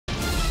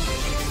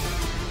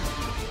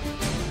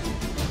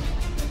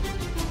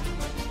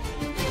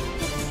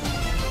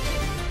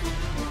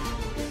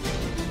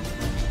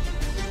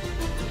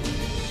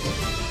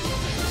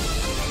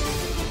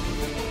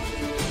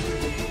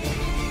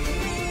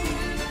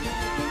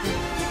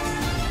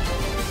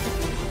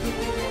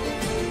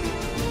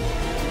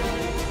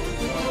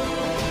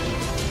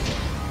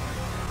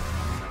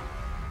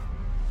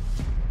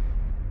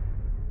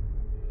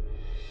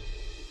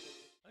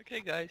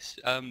guys,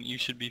 you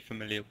should be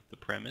familiar with the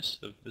premise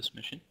of this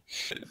mission.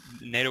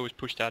 NATO was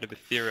pushed out of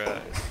Athira,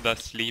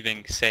 thus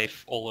leaving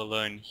S.A.E.F all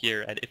alone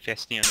here at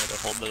Ifestiona to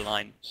hold the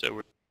line. So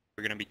we're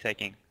going to be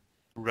taking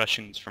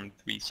Russians from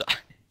 3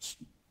 sides.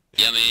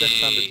 Yummy! That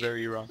sounded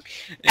very wrong.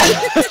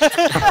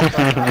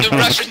 The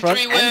Russian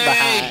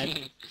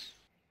three-way!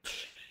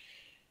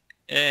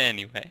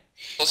 Anyway.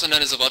 Also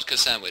known as a vodka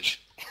sandwich.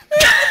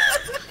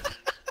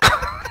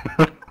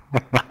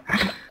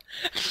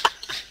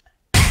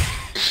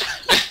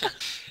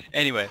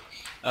 Anyway,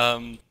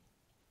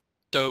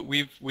 so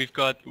we've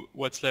got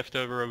what's left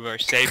over of our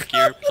S.A.E.F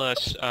gear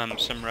plus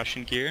some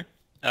Russian gear,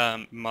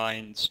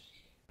 mines,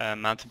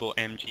 mountable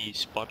MG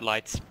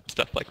spotlights,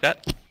 stuff like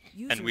that,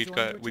 and we've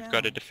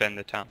got to defend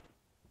the town.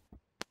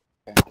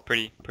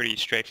 Pretty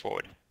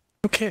straightforward.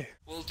 Okay.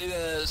 We'll do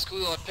a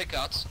schoolyard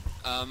pickouts.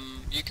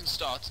 You can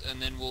start,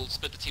 and then we'll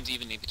split the teams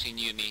evenly between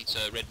you and me, so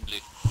red and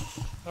blue.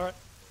 Alright.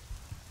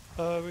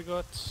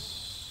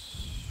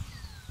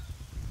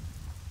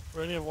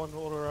 We only have 1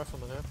 auto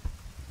rifleman, yeah?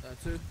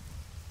 2.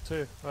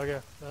 2,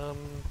 okay.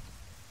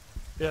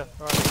 Yeah,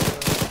 alright.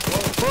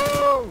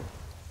 Whoa!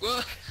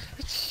 What?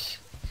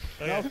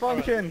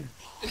 Malfunction!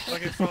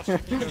 Okay, fast, you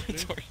can go,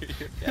 please.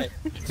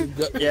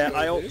 Yeah,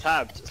 I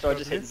alt-tabbed, so I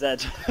just hit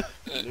Z.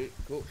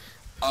 Cool.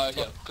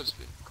 Yeah, cool.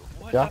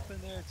 What Yeah.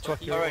 happened there?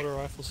 Fuck your auto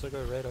rifle, so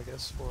go red, I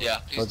guess. For Yeah,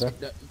 please.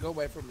 Okay. Go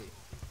away from me.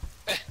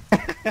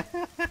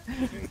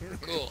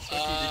 Cool.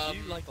 Did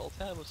you like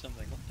alt-tab or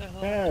something? What the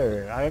hell?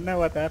 No, I don't know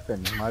what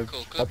happened. My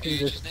Cool. button You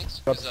just choose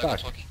next? got Because stuck.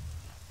 talking.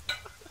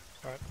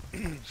 Alright.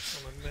 I'm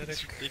a medic.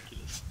 It's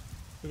ridiculous.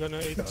 We're gonna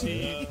AT.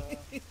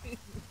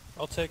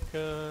 I'll take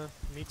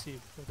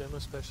Meaty, the demo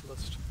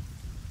specialist.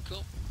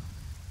 Cool.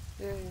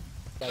 Yay.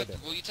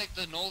 Good. Will you take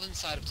the northern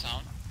side of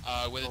town,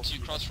 where the 2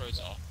 crossroads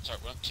are? Sorry,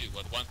 well, 2,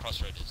 where the 1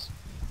 crossroad is.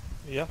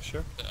 Yeah,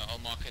 sure. I'll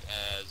mark it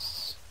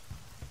as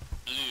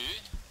blue,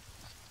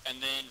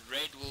 and then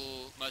red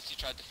will mostly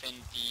try to defend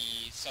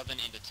the southern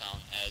end of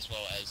town as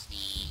well as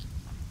the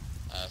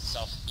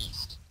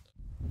southeast.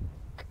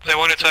 They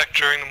won't attack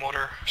during the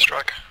mortar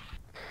strike.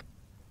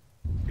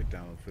 Get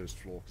down on the 1st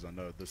floor because I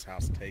know this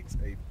house takes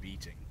a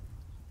beating.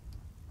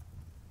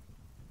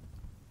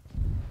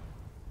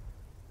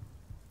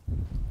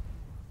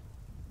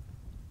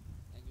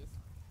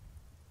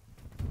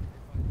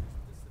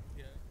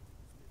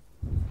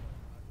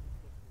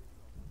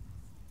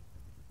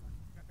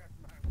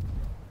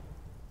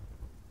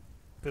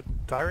 The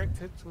direct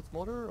hits with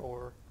mortar,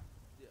 or?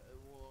 Yeah,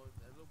 well,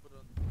 a little bit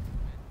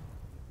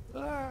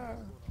on... Ah.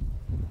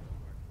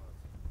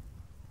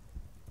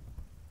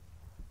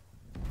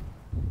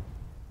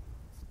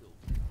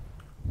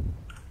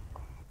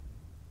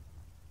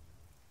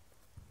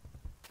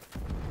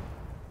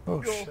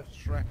 Oh Your shit.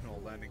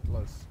 shrapnel landing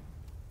close.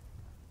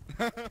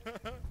 Take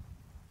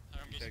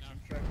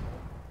some shrapnel.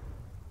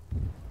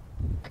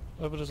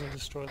 Hope it doesn't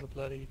destroy the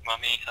bloody...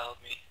 Mummy,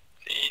 help me,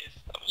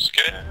 please. I'm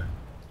scared.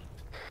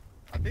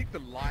 I think the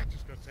light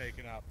just got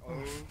taken out. Oh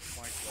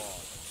my god.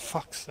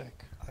 Fuck's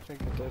sake. I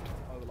think I did.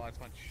 Oh, the light's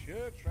fine.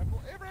 Shit,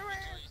 shrapnel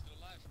everywhere!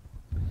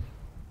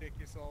 Check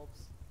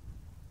yourselves.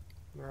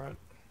 Alright.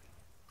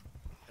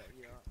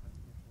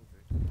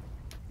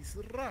 He's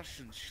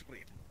Russian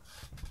shrimp.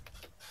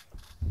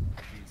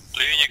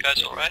 Blue, you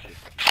guys alright?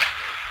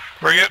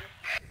 We're good.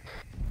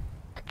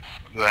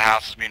 The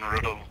house has been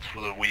riddled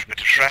with a wee bit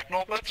of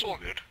shrapnel, but it's all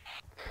good.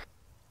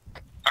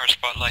 Our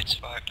spotlight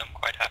survived, I'm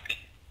quite happy.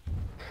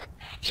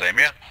 Same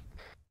here.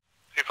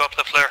 Who popped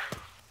the flare?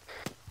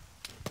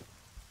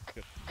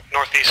 Good.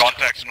 Northeast.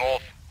 Contacts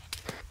north.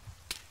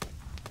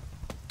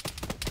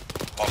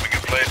 Popping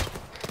a plate.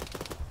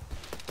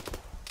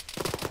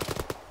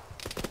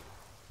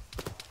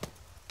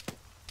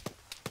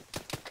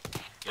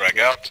 Drag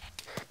out.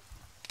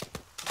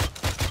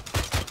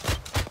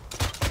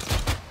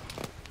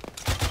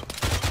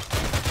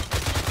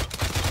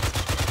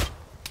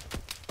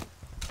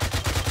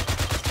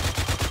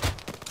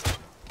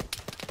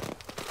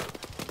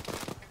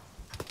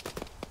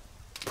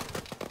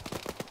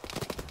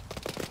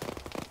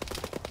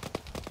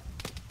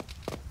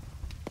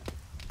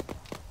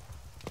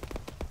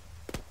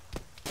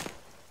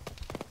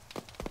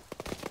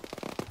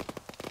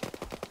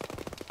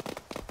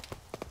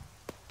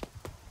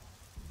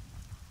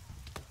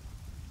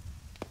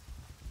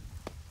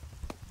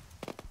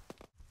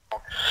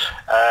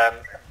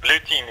 Blue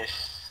team, is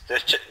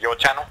this your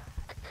channel?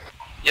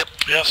 Yep,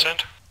 yeah,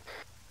 send.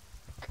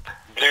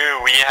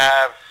 Blue, we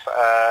have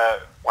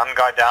 1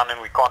 guy down and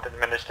we can't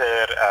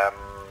administer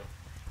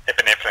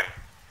epinephrine.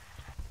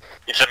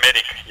 It's a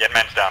medic,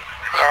 man's down.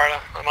 Alright,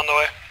 I'm on the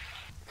way.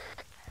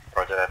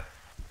 Roger that.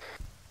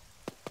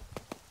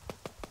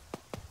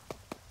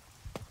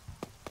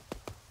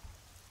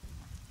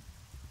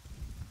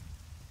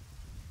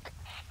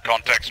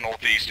 Contacts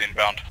northeast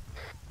inbound.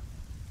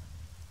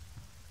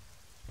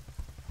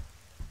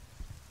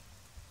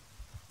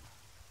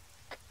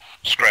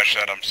 Scratch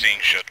that, I'm seeing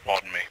shit,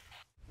 pardon me.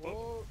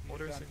 Whoa,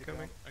 Mortar's get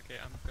incoming. down. Okay,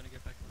 I'm gonna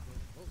get back to the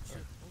building. Oh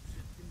shit,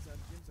 get inside.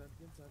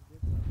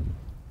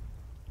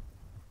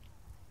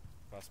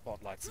 If our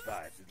spotlight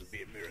survives, it'll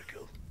be a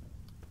miracle.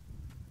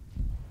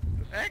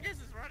 Angus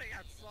is running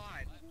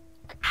outside!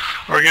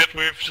 We're good,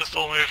 we've just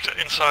all moved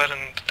inside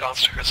and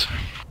downstairs.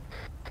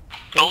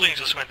 Building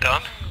just went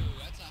down.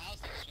 That's a house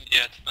that just went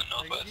Yeah, to the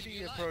northwest.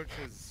 Giddy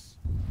approaches.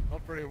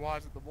 Not very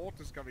wise with the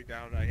mortars coming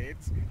down on our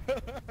heads.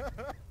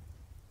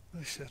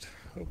 Oh shit.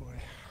 Oh boy.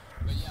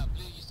 But yeah,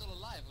 Blue, you still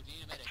alive, or do you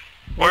need a medic?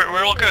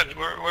 We're all good,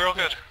 we're all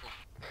good.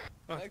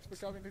 Oh, Thanks for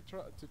coming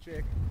to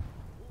check.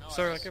 No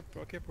sorry, I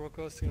worries. kept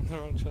broadcasting on the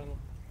wrong channel.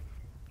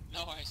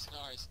 No worries, no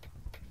worries.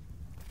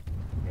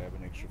 Grab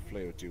an extra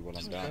flare or two while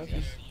I'm down Okay.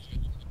 here.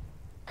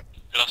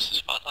 We lost the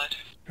spotlight.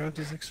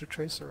 Apparently there's extra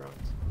tracer around.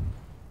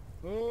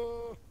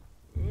 Oh,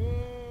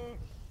 oh,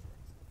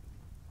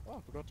 I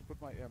forgot to put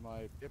my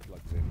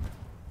earplugs in.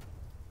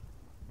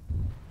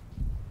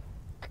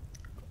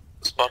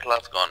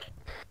 Spotlight's gone.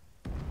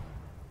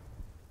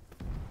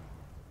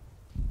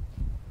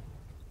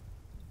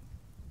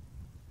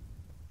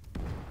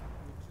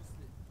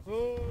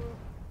 Oh.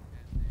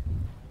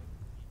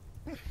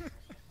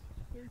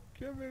 They're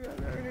coming at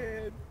our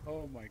head.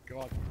 Oh my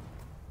god.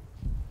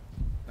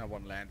 Now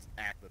one lands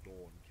at the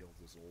door and kills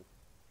us all.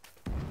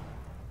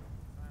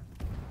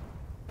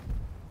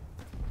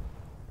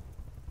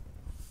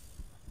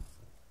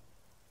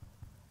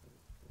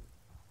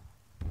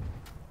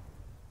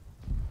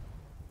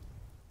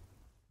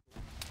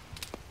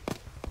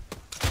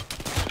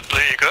 Blue,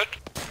 you good?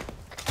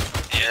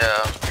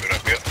 Yeah. Good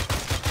up here.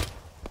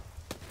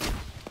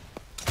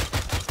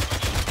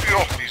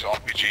 Oh, these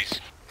RPGs.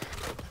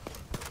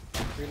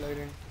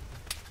 Reloading.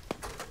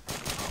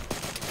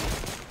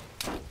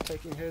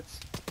 Taking hits.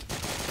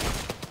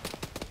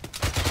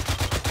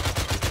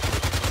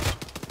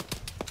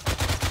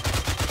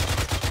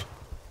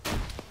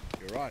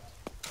 You're right.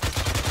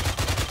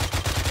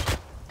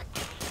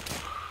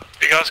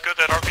 You guys good?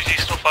 That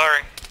RPG's still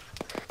firing.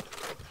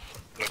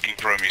 Looking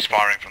for him, he's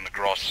firing from the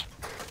grass.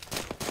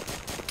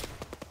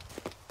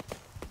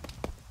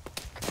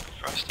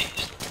 Frost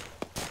east.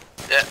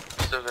 Yeah,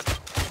 still good.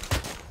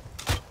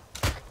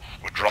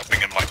 We're dropping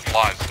him like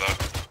flies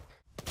though.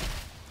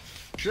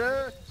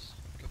 Shit!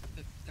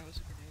 That was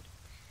a grenade.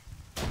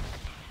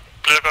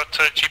 Blue got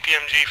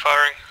GPMG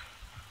firing.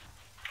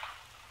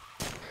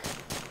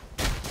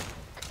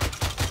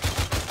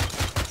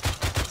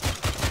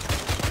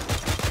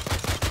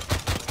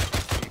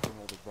 See from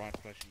all the bright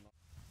flashing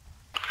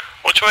lights.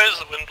 Which way is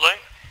the wind blowing?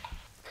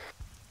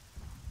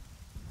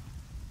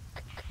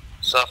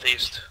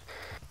 Southeast.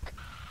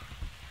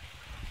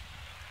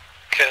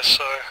 Okay,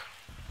 so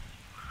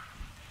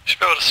you should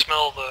be able to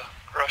smell the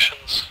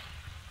Russians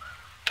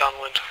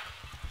downwind.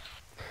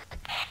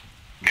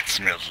 It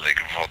smells like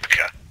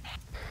vodka.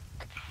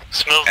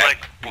 Smells And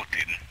like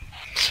Putin.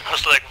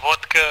 smells like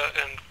vodka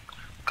and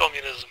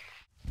communism.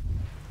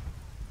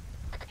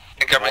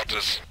 Incoming.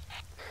 Waters.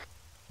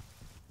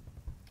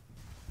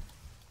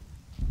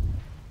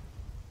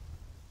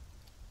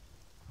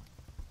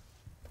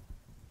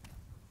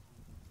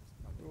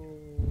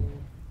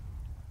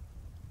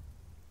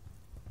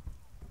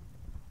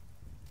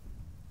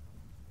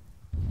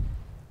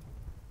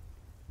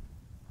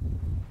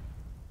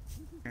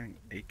 Dang,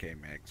 AK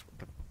mags, what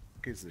the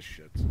fuck is this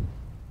shit?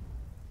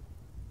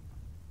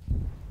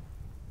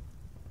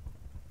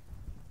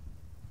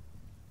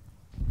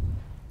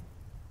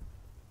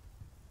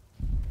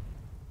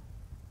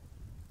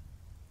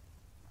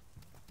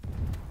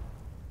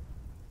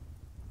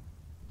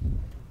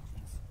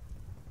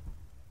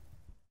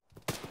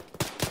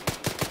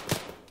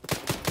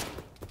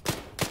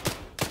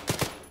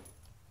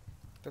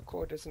 The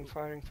cord isn't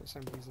firing for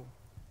some reason.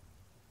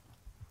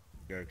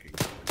 Joking.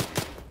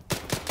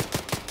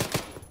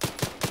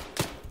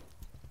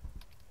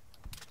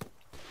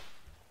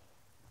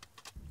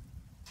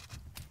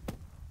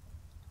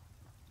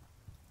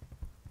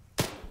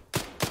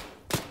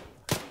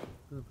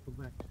 Go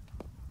back.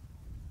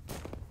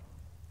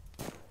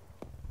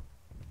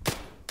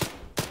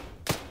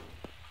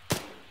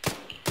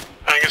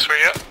 Angus, where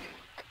you at?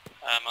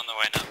 I'm on the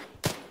way now.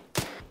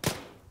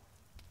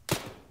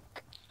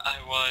 I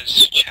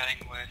was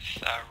chatting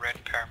with a red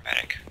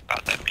paramedic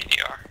about that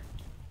BDR.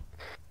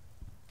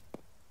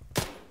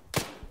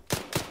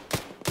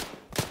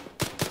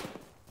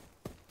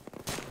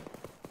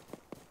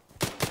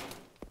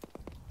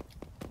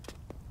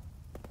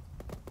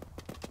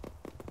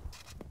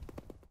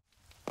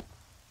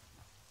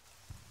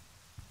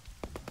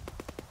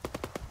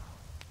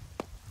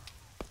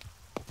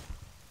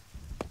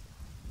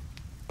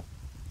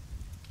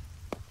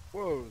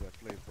 Whoa, that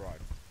flares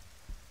bright.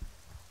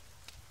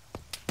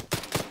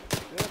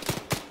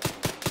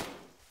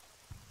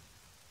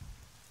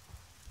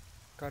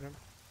 Got him.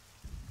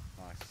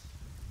 Nice.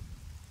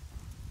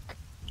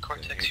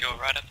 Cortex, you're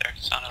right up there.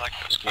 Sounded like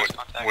it was close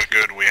contact. We're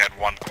good, we had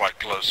one quite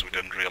close, we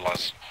didn't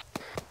realise.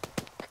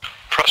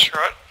 Frost, you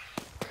right?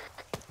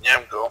 Yeah,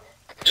 I'm cool.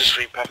 Just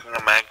repacking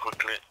a mag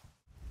quickly.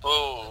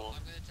 Oh,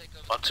 I'm gonna take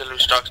over. artillery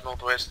strikes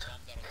northwest.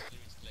 Bombs out of the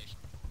installation.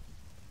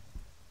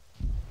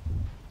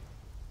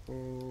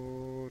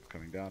 Oh, it's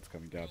coming down, it's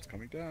coming down, it's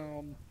coming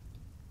down.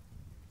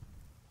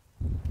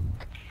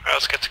 Alright,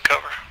 let's get to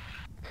cover.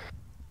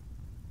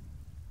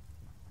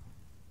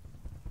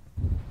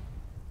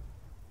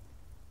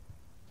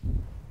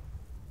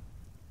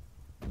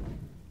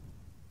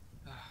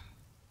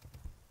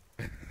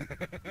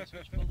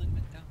 Which building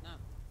went down now?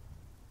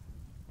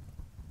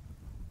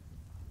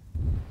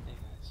 Hey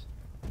guys.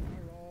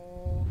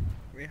 Hello.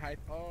 We hide.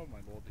 Oh my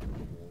lord, the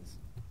walls.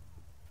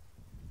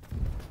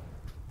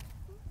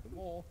 The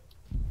wall.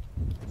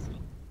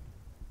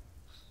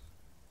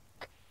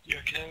 You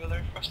okay over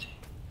there, Frosty?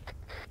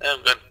 Yeah,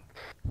 I'm good.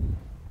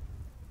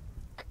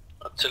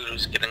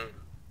 Artillery's getting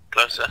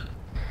closer.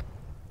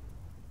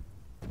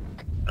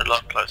 A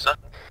lot closer.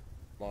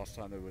 Last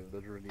time they were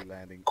literally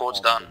landing Cords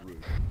on down. the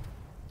roof.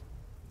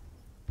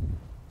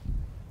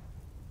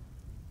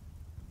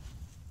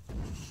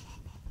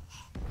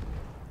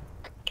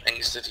 And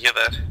you did hear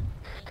that?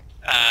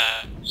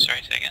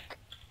 Sorry, say again.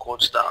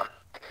 Cords down.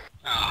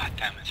 Ah,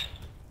 damn it.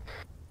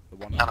 The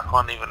one And I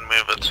can't even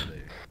move it.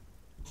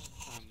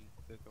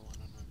 there. The one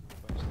on our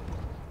northwest.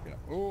 Yeah.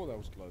 Oh, that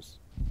was close.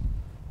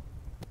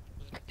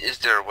 Is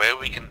there a way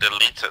we can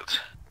delete it?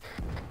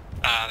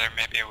 There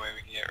may be a way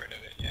we can get rid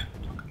of it, yeah.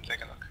 I'll come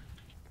take a look.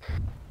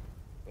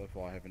 So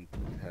far I haven't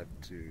had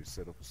to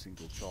set up a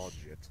single charge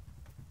yet.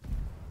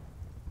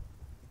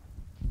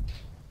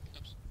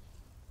 Oops.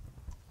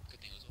 Good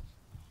thing it was off.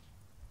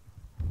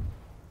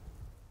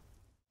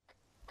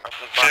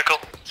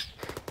 Vehicle.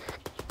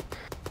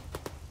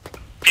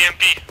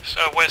 PMP,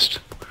 southwest.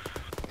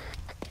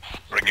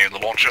 Bringing in the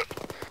launcher.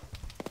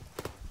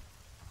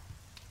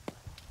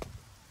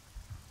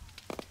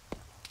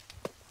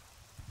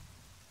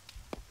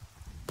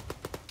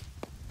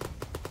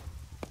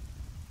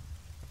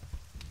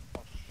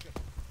 Oh shit.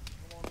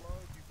 Come on,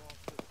 load, you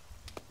bastard.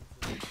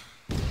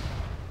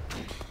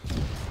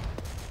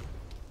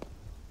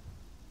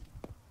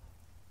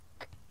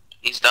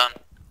 He's done.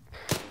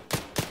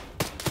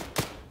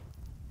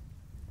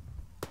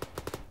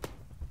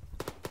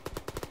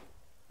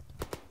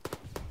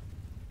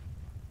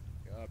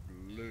 God,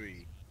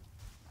 Louis.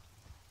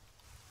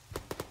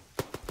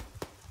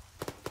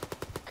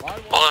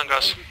 Hold on,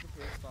 guys. The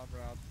first time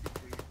round.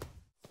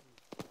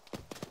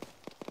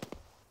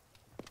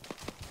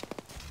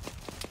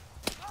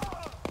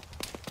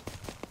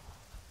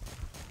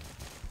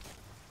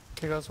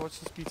 Okay guys, watch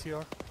this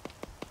BTR.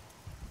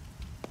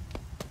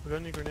 We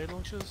got any grenade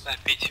launches? That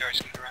BTR is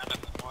going to round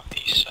up the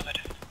northeast side.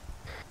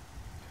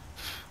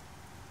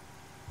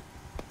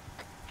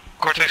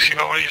 Cortex, you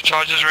got one of your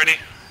charges ready?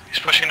 He's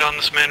pushing down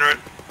this main road.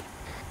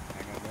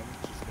 Hang on a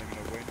moment, just let me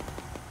know when.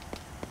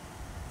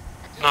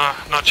 No,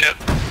 not yet.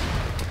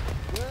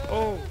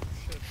 Oh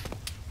shit.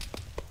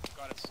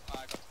 Got it. I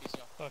got the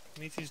PCR. Fuck,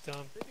 Meaty's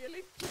down.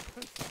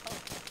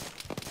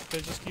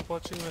 Okay, just keep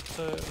watching that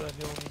hill.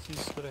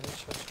 Meaty's got a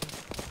headshot.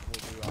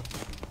 We'll do after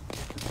we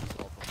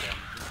stop from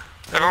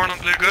damage. Everyone on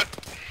blue good?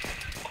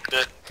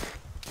 Good.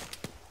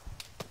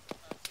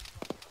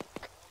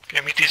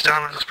 Yeah, meet these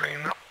down, let's bring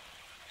him up.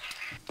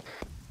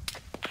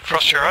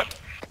 Frost, you're right?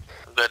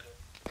 Good.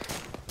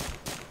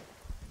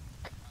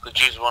 Could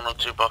use 1 or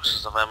 2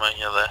 boxes of ammo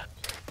here there.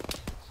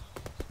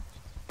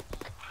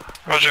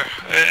 Roger.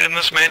 In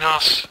this main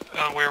house,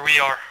 where we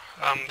are,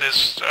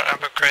 there's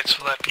ammo crates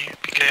for that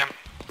PKM.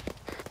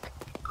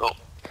 Cool.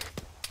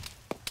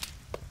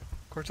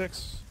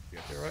 Cortex,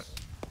 Yes. you're right.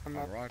 I'm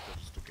up. Alright, I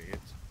just took a hit.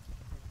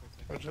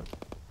 Roger.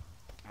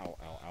 Ow,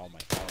 ow, ow, my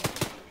arm.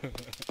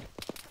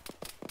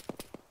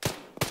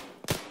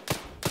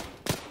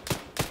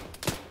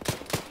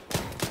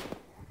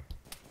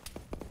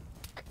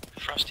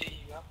 Frosty,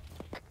 you up?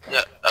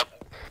 Yeah, up.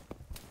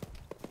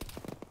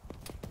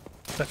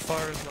 That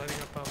fire is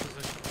lighting up our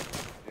position.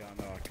 Yeah,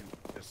 I know, I can.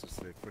 This is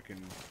the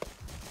freaking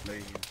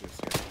laying into a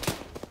sketch.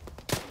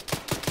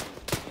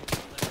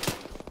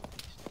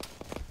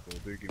 Will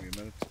do, give me a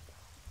minute.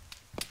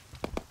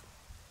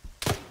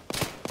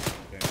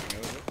 Dancing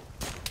over.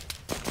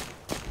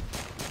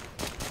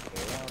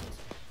 They're around.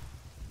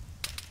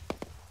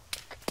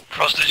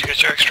 Frost, did you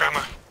get your extra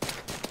ammo?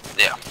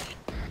 Yeah.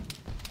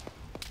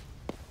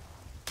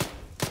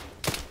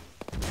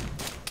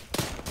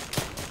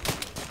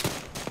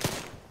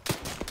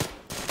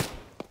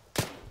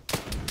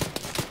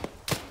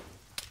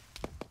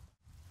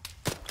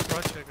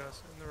 Right here guys,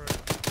 in the road.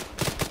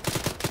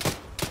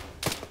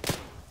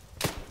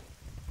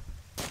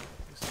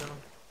 He's down.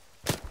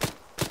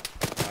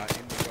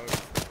 In the road,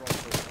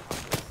 crossroad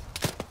behind us.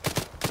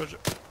 Roger.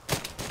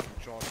 Some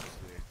charges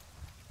there.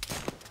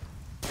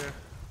 Yeah.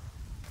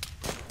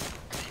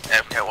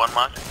 AFK 1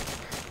 mark.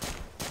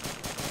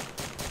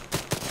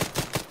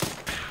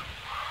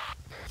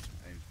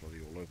 Aim's bloody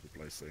all over the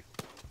place there.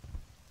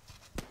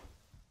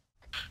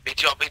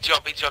 BTR, BTR,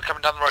 BTR,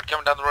 coming down the road,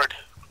 coming down the road.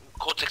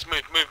 Cortex,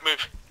 move, move,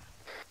 move.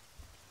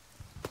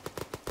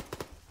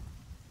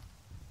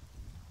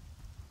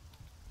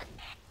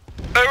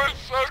 They were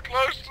so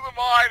close to the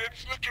mine,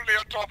 it's literally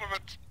on top of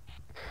it.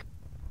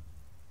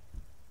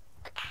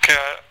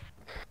 Okay.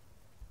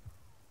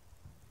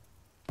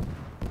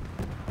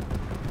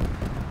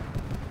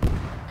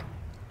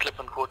 Clip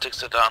and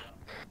Cortex are down.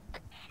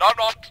 No, I'm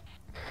not.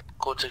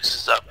 Cortex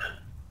is up.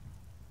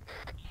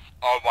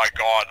 Oh my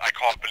god, I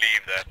can't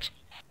believe that.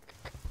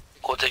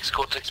 Cortex,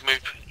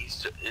 move.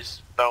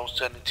 His barrel's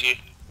turning to you.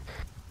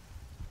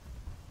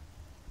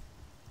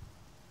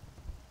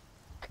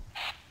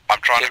 I'm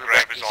trying to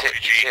grab his He's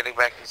RPG. heading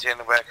back, he's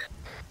heading back.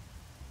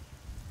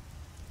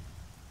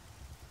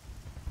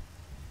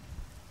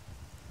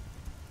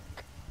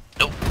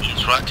 Nope,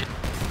 he's right.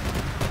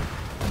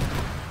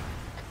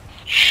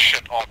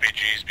 Shit,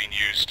 RPG's been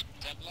used.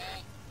 Templar.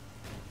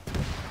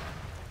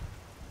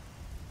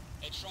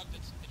 It shrugged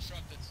it. It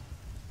shrugged it.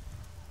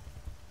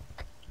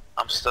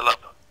 I'm still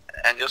up.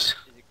 Angus?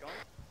 Is it gone?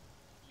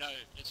 No,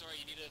 it's alright.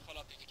 You need to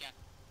follow up if you can.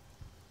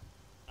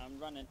 I'm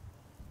running.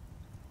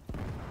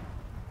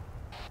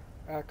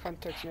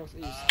 Context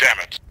northeast. Damn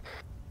it.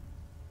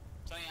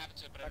 Something happened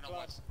to it, but I don't know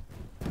Back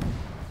what.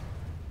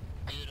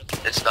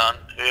 Beautiful. It's done.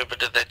 Whoever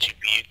did that, you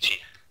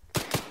beauty.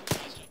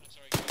 Nice job. It's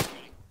alright. Go ahead,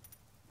 ready.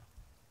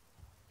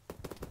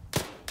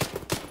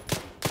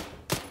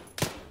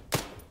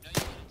 No, you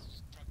didn't.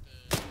 Just truck the...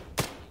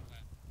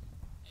 Okay.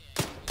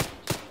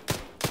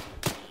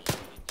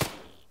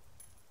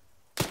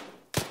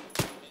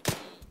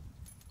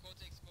 Hey,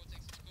 Cortex,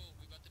 it's cool.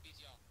 We got the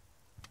BTR.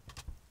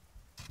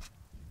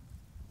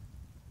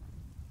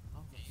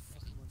 How the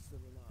fuck am I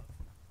still alive?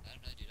 I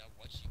don't know, dude. I'm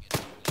watching it.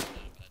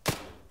 But...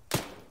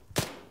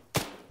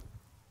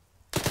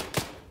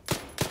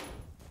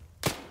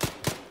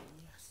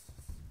 Yes.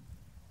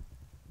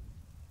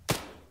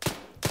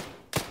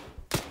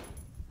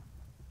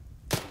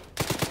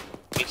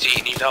 BT,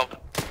 you need help?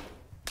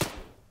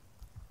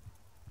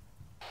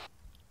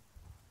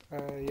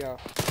 Yeah.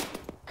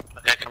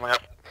 Okay, coming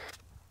up.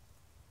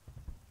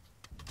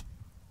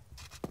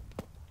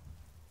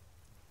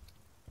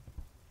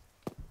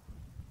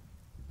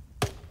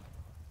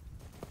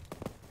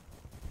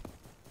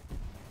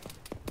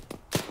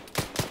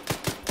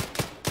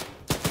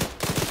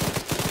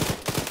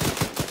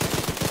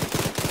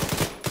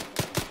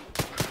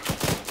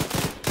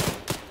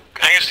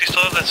 Angus, do you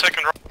still have that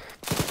second round?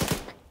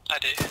 I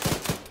do.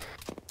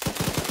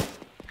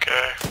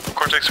 Okay,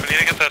 Cortex, we need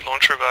to get that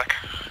launcher back.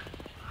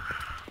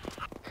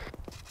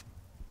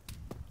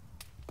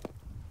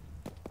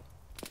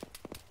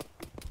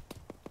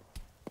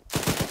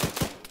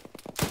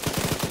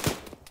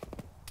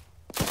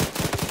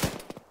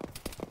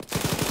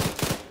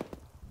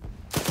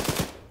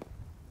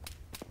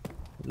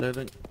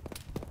 Loading.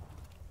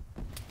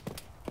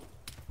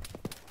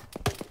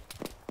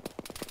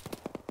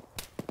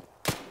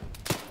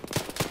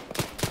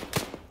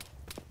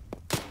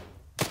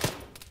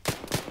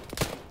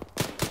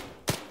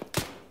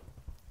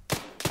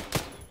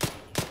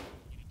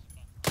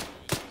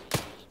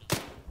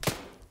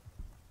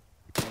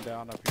 Coming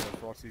down up here.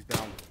 Frosty's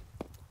down.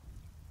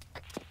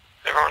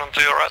 Everyone on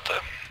to your right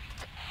there.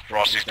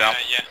 Rossi's down.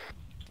 Yeah.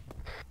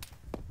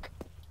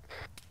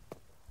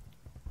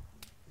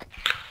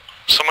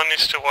 Someone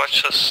needs to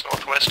watch this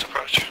northwest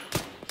approach.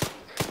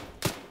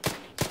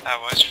 That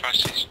was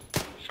Frosty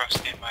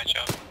and my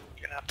job.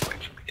 You're gonna have to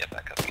wait for me to get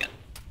back up again.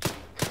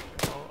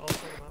 I'll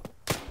sort him out.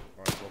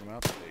 Alright, sort him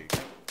out. There you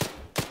go.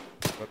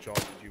 Got charged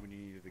with you when you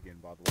need it again,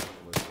 by the way.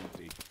 The list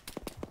empty.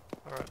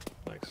 Alright,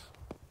 thanks.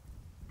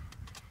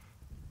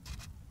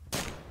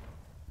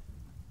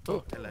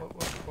 Oh, hello.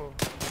 Whoa.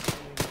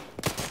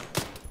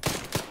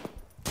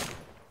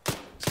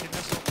 Just give me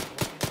a second.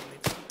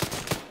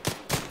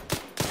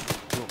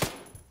 Cool.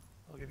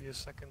 I'll give you a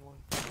second one.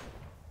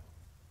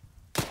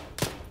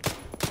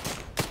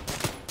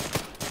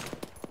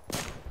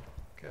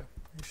 Okay,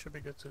 you should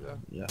be good to go.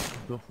 Yeah,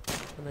 cool.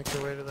 So make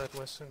your way to that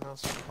western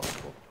house if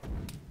possible.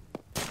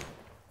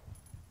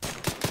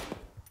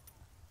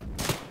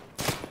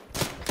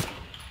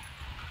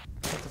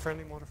 Got the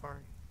friendly mortar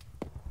firing.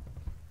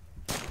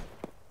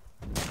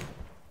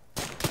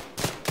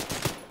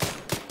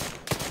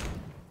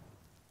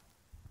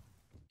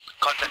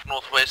 Contact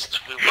northwest.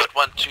 We've got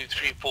 1, 2,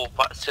 3, 4,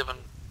 5, 7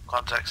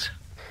 contacts.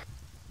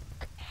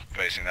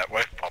 Facing that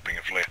way, popping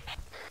a flare.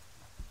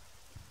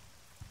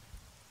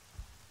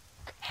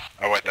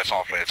 Oh wait, that's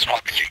not a flare, it's an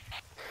RPG.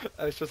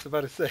 I was just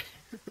about to say.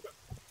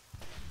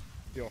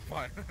 You're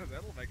fine.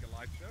 That'll make a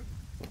light show.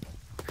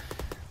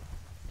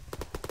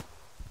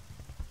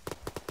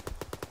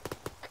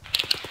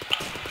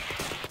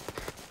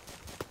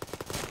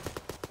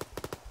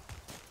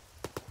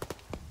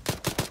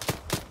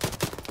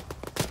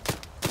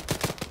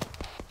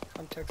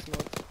 Context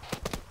north.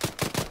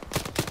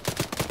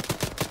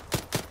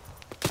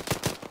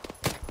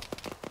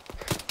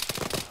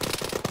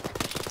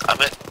 I'm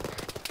it.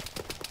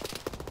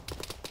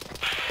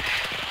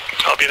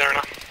 I'll be there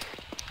now.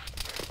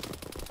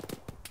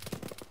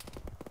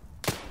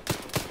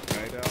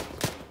 Right out.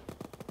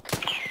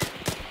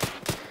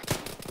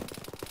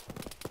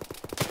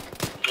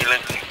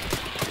 Healing.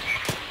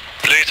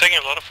 Blue, you're taking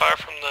a lot of fire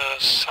from the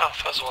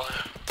south as well.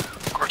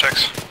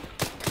 Cortex.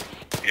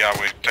 Yeah,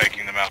 we're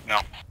taking them out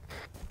now.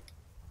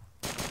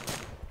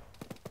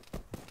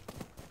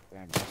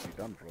 Damn, nicely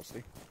done,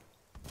 Frosty.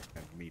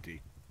 And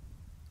meaty.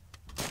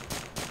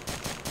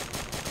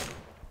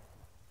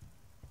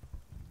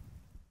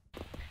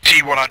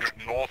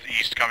 T100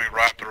 northeast coming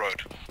right up the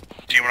road.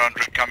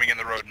 T100 coming in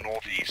the road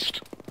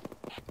northeast.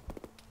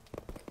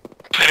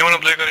 Anyone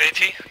on blue got AT?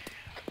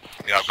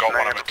 Yeah, I've got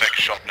one. I'm gonna take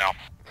a shot now.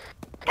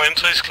 Wait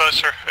until he's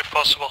closer, if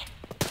possible.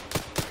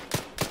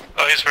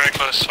 Oh, he's very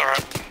close,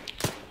 alright.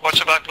 Watch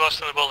the back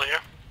blast in the building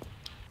here.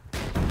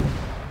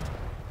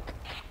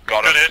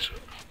 Got Good it. hit.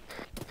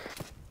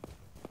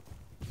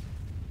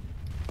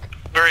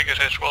 Very good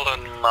hit, well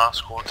done. Mass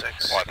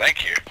Cortex. Why,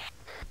 thank you.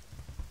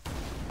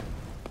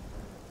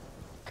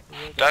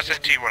 That's a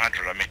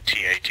T100, I mean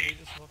T80. We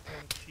just knocked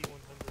down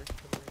T100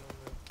 coming on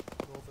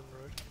the northern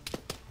road.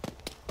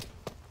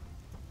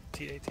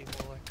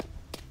 T80 more like.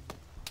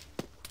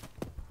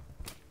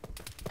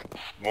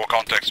 More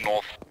contacts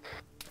north.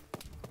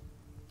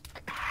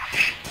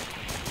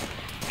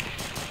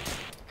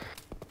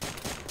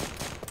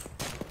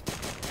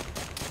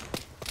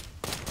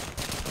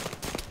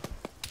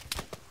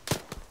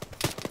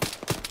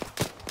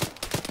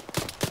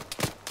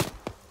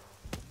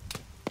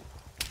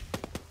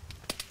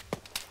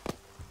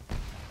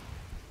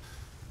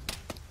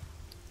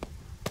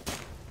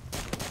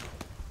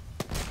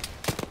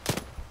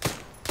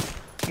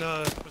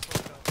 No, it was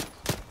not that.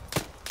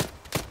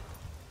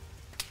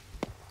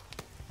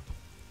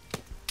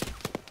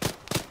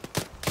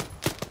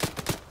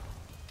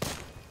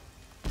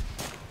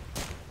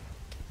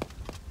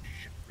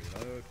 Shit,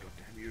 reload,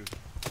 goddamn you.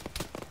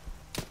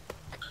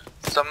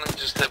 Someone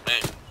just hit me.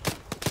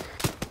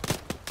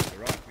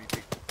 You're right,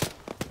 VP.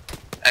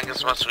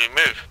 Angus, must we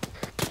move?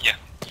 Yeah.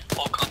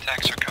 All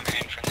contacts are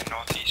coming in from the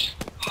northeast.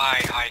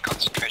 High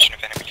concentration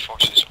of enemy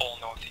forces, all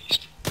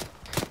northeast.